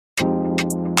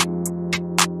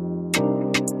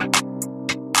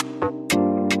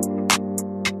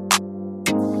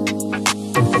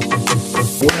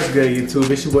good, YouTube?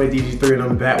 It's your boy DG3 and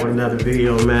I'm back with another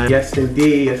video, man. Yes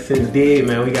indeed,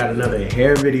 man. We got another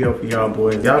hair video for y'all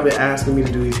boys. Y'all been asking me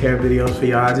to do these hair videos for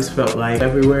y'all. I just felt like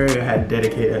February I had to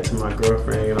dedicate that to my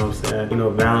girlfriend, you know what I'm saying? You know,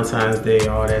 Valentine's Day,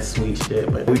 all that sweet shit,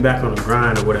 but we back on the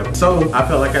grind or whatever. So I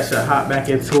felt like I should hop back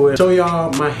into it, show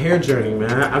y'all my hair journey,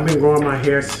 man. I've been growing my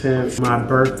hair since my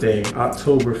birthday,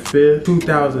 October 5th,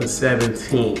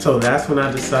 2017. So that's when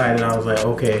I decided, I was like,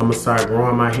 okay, I'm gonna start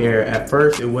growing my hair. At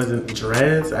first, it wasn't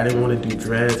dreads. I didn't want to do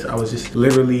dreads. I was just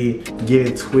literally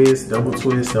getting twists, double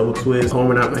twists,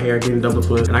 combing out my hair, getting double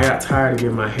twists. And I got tired of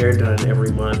getting my hair done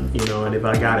every month, you know, and if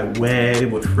I got it wet, it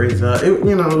would frizz up. It,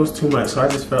 you know, it was too much. So I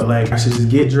just felt like I should just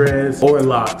get dreads or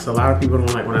locks. A lot of people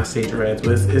don't like when I say dreads,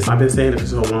 but I've been saying it for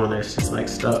so long that it's just like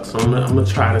stuck. So I'm gonna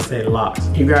try to say locks.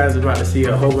 You guys are about to see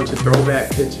a whole bunch of throwback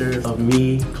pictures of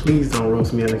me. Please don't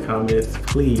roast me in the comments.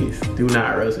 Please do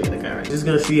not roast me in the comments. Just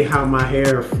gonna see how my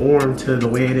hair formed to the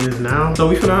way it is now. So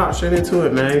we finna hop straight into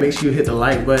it, man. Make sure you hit the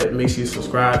like button. Make sure you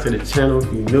subscribe to the channel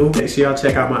if you're new. Make sure y'all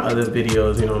check out my other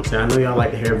videos, you know what I'm saying? I know y'all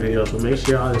like the hair videos, but make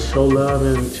sure y'all just show love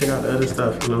and check out the other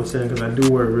stuff, you know what I'm saying? Because I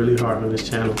do work really hard on this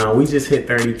channel. Now, we just hit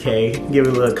 30K. Give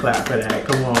it a little clap for that.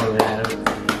 Come on, man.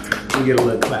 Get a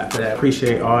little clap for that.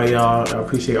 Appreciate all y'all. I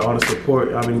appreciate all the support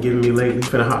y'all been giving me lately.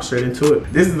 Finna hop straight into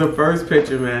it. This is the first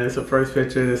picture, man. It's the first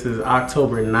picture. This is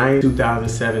October 9th,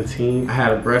 2017. I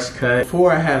had a brush cut.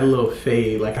 Before I had a little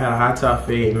fade, like I had a high top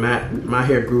fade. My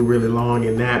hair grew really long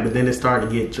in that, but then it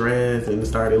started to get dreads and it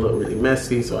started to look really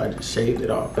messy, so I just shaved it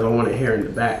off. I don't want hair in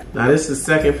the back. Now this is the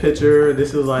second picture.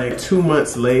 This is like 2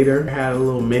 months later. I had a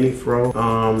little mini fro.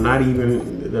 Not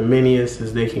even the miniest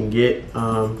as they can get.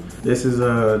 This is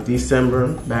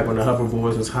December, back when the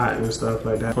hoverboards was hot and stuff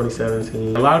like that,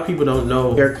 2017. A lot of people don't know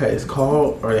what haircut is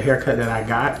called, or the haircut that I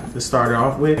got to start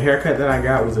off with. The haircut that I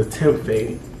got was a temp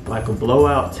fade. Like a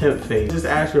blowout temp fade. Just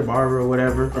ask your barber or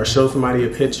whatever, or show somebody a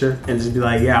picture and just be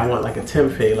like, yeah, I want like a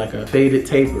temp fade, like a faded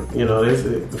taper. You know, there's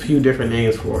a few different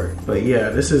names for it. But yeah,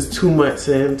 this is 2 months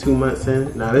in, 2 months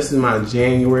in. Now this is my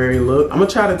January look. I'm gonna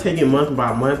try to take it month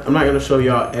by month. I'm not gonna show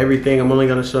y'all everything. I'm only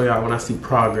gonna show y'all when I see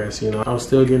progress, you know. I was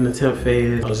still getting the temp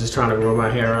fade. I was just trying to grow my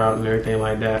hair out and everything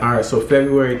like that. All right, so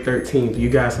February 13th, you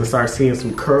guys can start seeing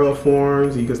some curl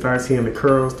forms. You can start seeing the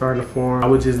curls starting to form. I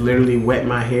would just literally wet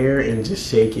my hair and just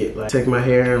shake it. Like take my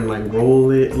hair and like roll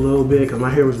it a little bit, because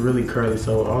my hair was really curly,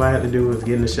 so all I had to do was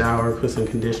get in the shower, put some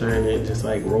conditioner in it, and just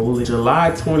like roll it. July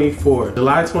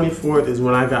 24th is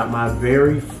when I got my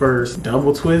very first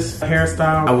double twist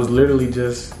hairstyle. I was literally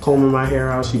just combing my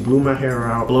hair out. She blew my hair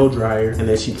out, blow dryer, and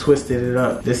then she twisted it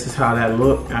up. This is how that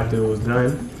looked after it was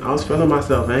done. I was feeling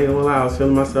myself. I ain't gonna lie, I was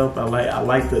feeling myself. I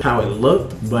liked how it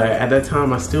looked, but at that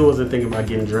time I still wasn't thinking about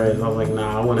getting dreads. I was like,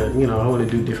 nah, I wanna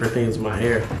do different things with my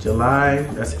hair. July,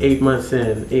 that's 8 months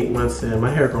in. 8 months in. My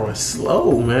hair growing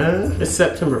slow, man. It's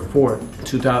September 4th,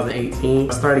 2018.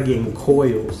 I started getting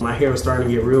coils. My hair was starting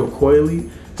to get real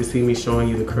coily. You see me showing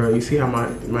you the curl. You see how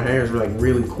my hair is like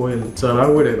really coily. So if I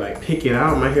were to like pick it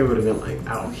out, my hair would have been like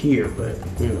out here, but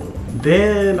you know.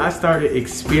 Then I started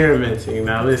experimenting.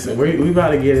 Now listen, we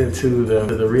about to get into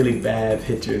the really bad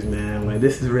pictures, man. Like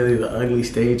this is really the ugly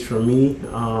stage for me.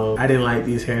 I didn't like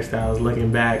these hairstyles.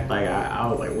 Looking back, like I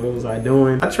was like, what was I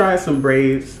doing? I tried some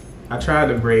braids. I tried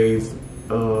the braids.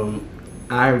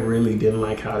 I really didn't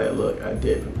like how that looked. I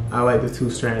didn't. I like the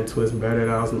 2-strand twist better.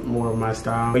 That was more of my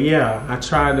style. But yeah, I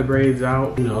tried the braids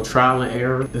out, you know, trial and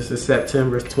error. This is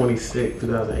September 26,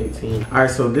 2018. All right,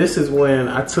 so this is when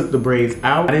I took the braids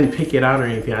out. I didn't pick it out or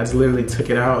anything. I just literally took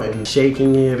it out and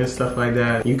shaking it and stuff like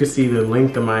that. You can see the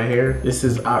length of my hair. This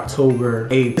is October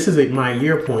 8th. This is my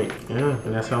year point. Yeah,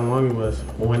 and that's how long it was.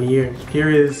 1 year. Here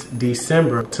is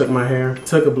December. Took my hair,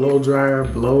 took a blow dryer,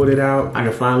 blowed it out. I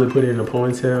could finally put it in a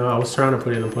ponytail. I was trying to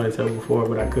put it in a ponytail before,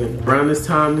 but I couldn't. Around this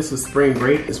time, this was spring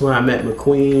break. It's when I met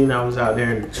McQueen. I was out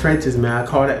there in the trenches, man. I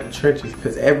call that the trenches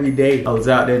because every day I was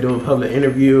out there doing public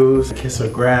interviews, kiss or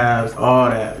grabs,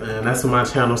 all that, man. That's when my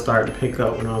channel started to pick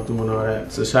up, when I was doing all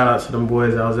that. So shout out to them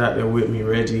boys that was out there with me,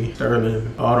 Reggie,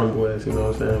 Sterling, all them boys, you know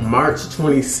what I'm saying? March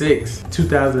 26,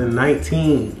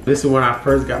 2019. This is when I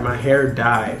first got my hair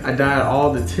dyed. I dyed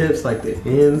all the tips, like the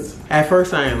ends. At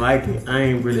first I ain't like it. I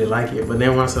ain't really like it. But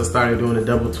then once I started doing the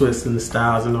double twists and the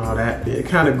styles and all that, it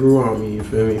kind of grew on me, you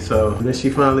feel me? So then she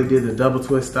finally did the double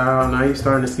twist style. Now you're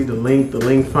starting to see the length. The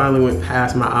length finally went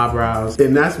past my eyebrows.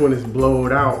 And that's when it's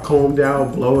blowed out, combed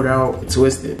out, blowed out,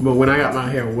 twisted. But when I got my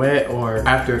hair wet, or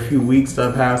after a few weeks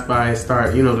that passed by, it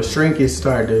started, you know, the shrinkage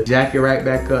started to jack it right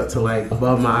back up to like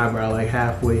above my eyebrow, like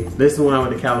halfway. This is when I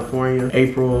went to California,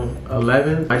 April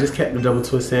 11th. I just kept the double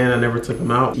twist in. I never took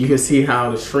them out. You can see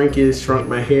how the shrinkage shrunk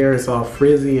my hair. It's all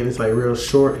frizzy and it's like real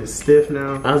short and stiff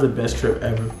now. That was the best best trip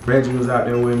ever. Reggie was out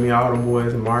there with me, all them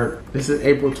boys, Mark. This is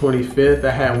April 25th.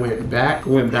 I had went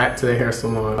back to the hair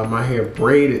salon. My hair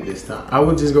braided this time. I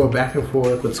would just go back and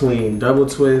forth between double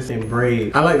twist and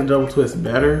braid. I like the double twist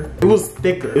better. It was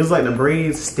thicker. It was like the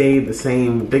braids stayed the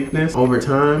same thickness over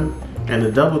time, and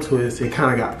the double twist, it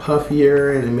kind of got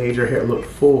puffier and it made your hair look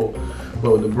full.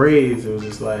 But with the braids, it was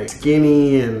just like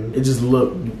skinny and it just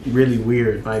looked really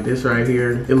weird. Like this right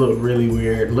here, it looked really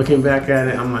weird. Looking back at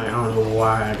it, I'm like, I don't know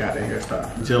why I got the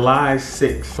hairstyle. July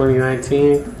 6,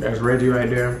 2019, there's Reggie right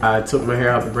there. I took my hair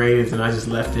out the braids and I just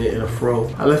left it in a fro.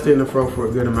 I left it in a fro for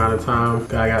a good amount of time.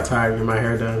 I got tired of getting my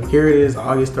hair done. Here it is,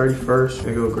 August 31st.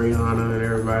 There go Brianna and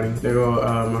everybody. There go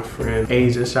my friend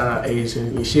Asia, shout out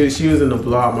Asia. She was in the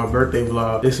vlog, my birthday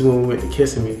vlog. This is when we went to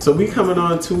Kissing Me. So we coming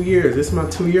on 2 years. This is my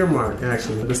 2-year mark.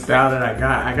 Actually, the style that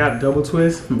I got double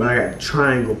twist, but I got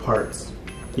triangle parts,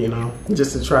 you know,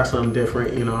 just to try something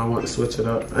different. You know, I want to switch it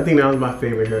up. I think that was my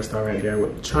favorite hairstyle right there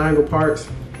with the triangle parts.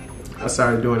 I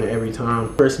started doing it every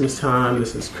time. Christmas time,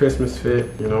 this is Christmas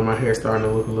fit. You know, my hair's starting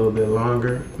to look a little bit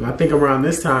longer. And I think around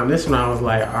this time, this one I was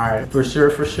like, all right, for sure,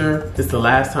 it's the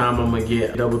last time I'm gonna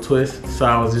get double twist. So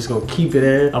I was just gonna keep it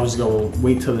in. I was gonna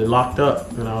wait till it locked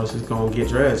up and I was just gonna get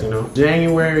dreads, you know.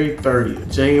 January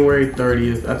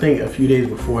 30th, I think a few days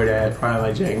before that, probably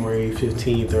like January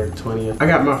 15th or 20th, I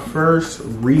got my first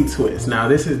retwist. Now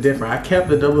this is different. I kept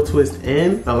the double twist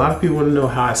in. A lot of people wanna know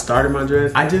how I started my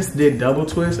dreads. I just did double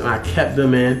twist and I kept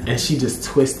them in and she just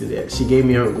twisted it. She gave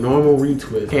me a normal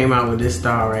retwist. Came out with this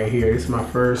style right here. This is my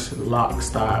first lock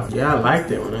style. Yeah, I liked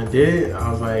it. When I did it,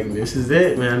 I was like, this is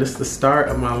it, man. This is the start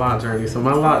of my lock journey. So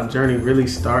my lock journey really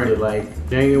started like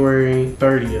January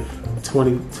 30th,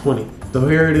 2020. So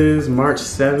here it is, March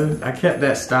 7th. I kept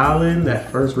that style in,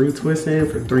 that first retwist in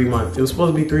for 3 months. It was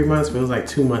supposed to be 3 months, but it was like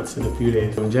 2 months and a few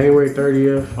days. From January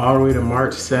 30th all the way to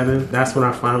March 7th, that's when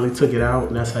I finally took it out,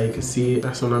 and that's how you can see it.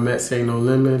 That's when I met Say No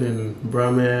Limit and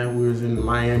bruh man, we was in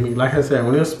Miami. Like I said,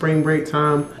 when it was spring break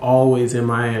time, always in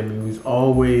Miami. We was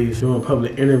always doing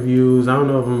public interviews. I don't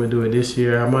know if I'm gonna do it this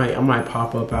year. I might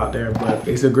pop up out there, but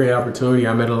it's a great opportunity.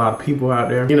 I met a lot of people out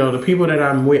there. You know, the people that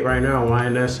I'm with right now,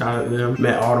 YNS, shout out to them.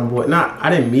 Met all them boys.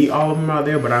 I didn't meet all of them out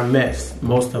there, but I met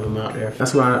most of them out there.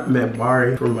 That's when I met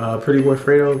Bari from Pretty Boy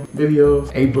Fredo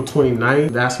videos. April 29th,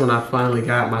 that's when I finally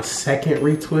got my second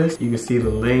retwist. You can see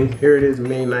the link. Here it is,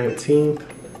 May 19th.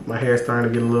 My hair's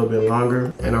starting to get a little bit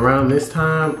longer. And around this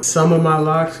time, some of my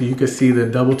locks, you can see the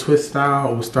double twist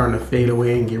style was starting to fade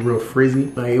away and get real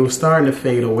frizzy. Like it was starting to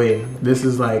fade away. This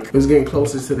is like, it was getting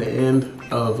closer to the end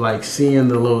of like seeing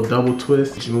the little double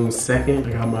twist. June 2nd,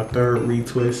 I got my third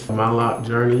retwist of my lock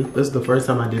journey. This is the first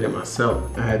time I did it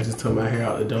myself. I had just took my hair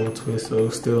out the double twist, so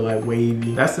it's still like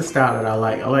wavy. That's the style that I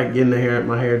like. I like getting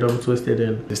my hair double twisted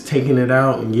and just taking it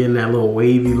out and getting that little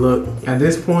wavy look. At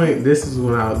this point, this is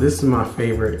my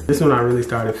favorite. This is when I really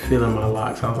started feeling my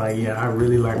locks. I was like, yeah, I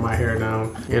really like my hair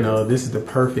now. You know, this is the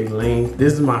perfect length.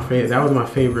 This is my favorite. That was my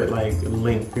favorite like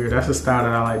length here. That's the style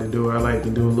that I like to do. I like to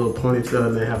do a little ponytail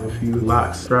and then have a few locks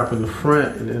drop in the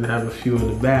front and then have a few in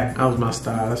the back. That was my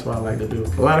style. That's what I like to do.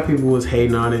 A lot of people was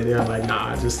hating on it. They're like,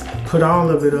 nah, just put all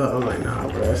of it up. I'm like, nah,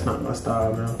 bro, that's not my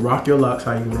style, bro. Rock your locks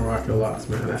how you want to rock your locks,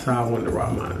 man. That's how I wanted to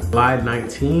rock mine. July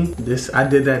 19th, I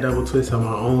did that double twist on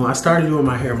my own. I started doing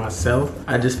my hair myself.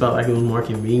 I just felt like it was more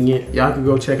convenient. Y'all can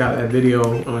go check out that video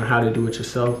on how to do it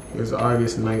yourself. It was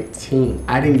August 19th.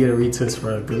 I didn't get a retwist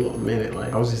for a good little minute.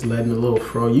 Like I was just letting a little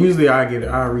fro. Usually I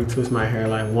retwist my hair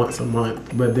like once a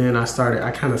month, but then I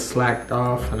kind of slacked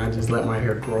off and I just let my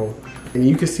hair grow. And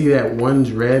you can see that one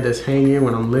dread that's hanging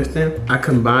when I'm lifting. I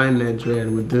combined that dread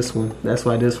with this one. That's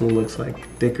why this one looks like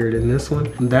thicker than this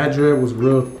one. That dread was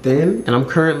real thin, and I'm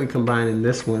currently combining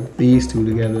this one, these two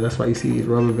together. That's why you see these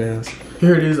rubber bands.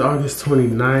 Here it is, August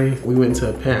 29th. We went to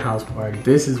a penthouse party.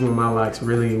 This is when my locks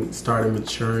really started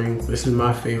maturing. This is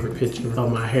my favorite picture of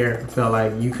my hair. I felt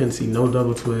like you couldn't see no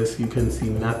double twists. You couldn't see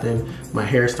nothing. My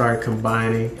hair started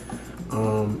combining.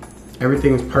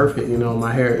 Everything was perfect, you know,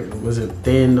 my hair wasn't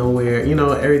thin nowhere, you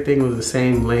know, everything was the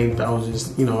same length. I was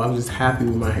just happy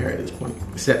with my hair at this point.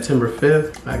 September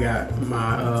 5th, I got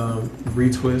my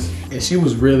retwist, and she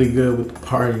was really good with the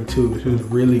party too. She was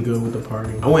really good with the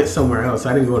party. I went somewhere else.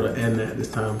 I didn't go to Edna at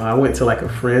this time. I went to like a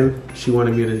friend. She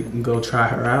wanted me to go try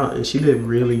her out, and she did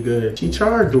really good. She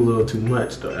charged a little too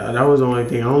much though. That was the only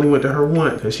thing. I only went to her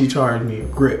once because she charged me a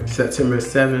grip. September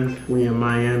 7th, we in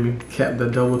Miami, kept the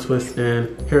double twist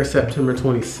in. Here September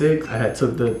 26th, I had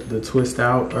took the twist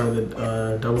out, or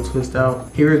the double twist out.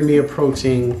 Here is me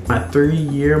approaching my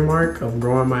 3-year mark of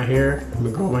growing my hair. I've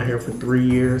been growing my hair for 3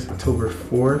 years. October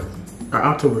 4th, or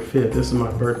October 5th. This is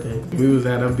my birthday. We was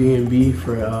at a B&B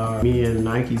for me and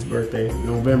Nike's birthday.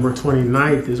 November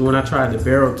 29th is when I tried the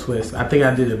barrel twist. I think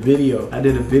I did a video. I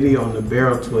did a video on the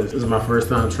barrel twist. This is my first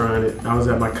time trying it. I was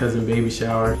at my cousin's baby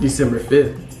shower. December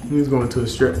 5th. He was going to a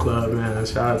strip club, man.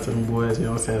 Shout out to them boys, you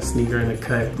know what I'm saying? Sneaker in the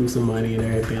cut, do some money and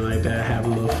everything like that, have a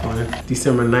little fun.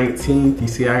 December 19th, you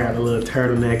see I got a little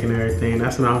turtleneck and everything.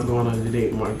 That's when I was going on a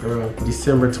date with my girl.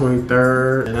 December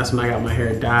 23rd, and that's when I got my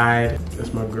hair dyed.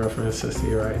 That's my girlfriend,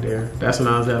 Sissy, right there. That's when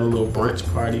I was at a little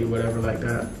brunch party, whatever like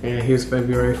that. And here's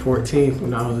February 14th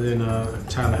when I was in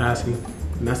Tallahassee.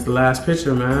 And that's the last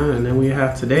picture, man. And then we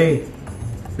have today,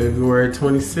 February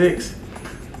 26th.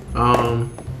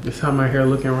 This is how my hair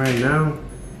looking right now.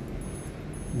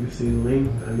 You can see the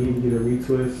length. I need to get a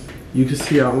retwist. You can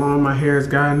see how long my hair has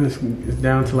gotten. It's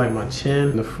down to like my chin.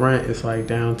 In the front, it's like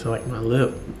down to like my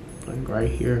lip, like right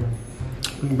here.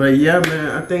 But yeah, man,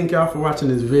 I thank y'all for watching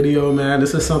this video, man.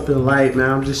 This is something light,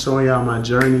 man. I'm just showing y'all my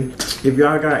journey. If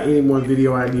y'all got any more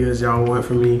video ideas y'all want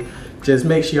from me, just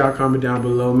make sure y'all comment down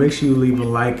below. Make sure you leave a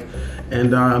like.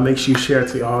 And make sure you share it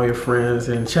to all your friends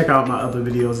and check out my other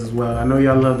videos as well. I know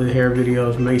y'all love the hair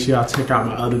videos. Make sure y'all check out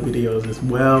my other videos as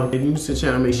well. If you're new to the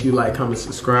channel, make sure you like, comment,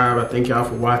 subscribe. I thank y'all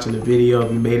for watching the video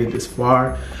if you made it this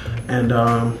far. And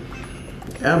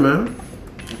yeah, man,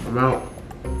 I'm out.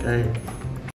 Okay.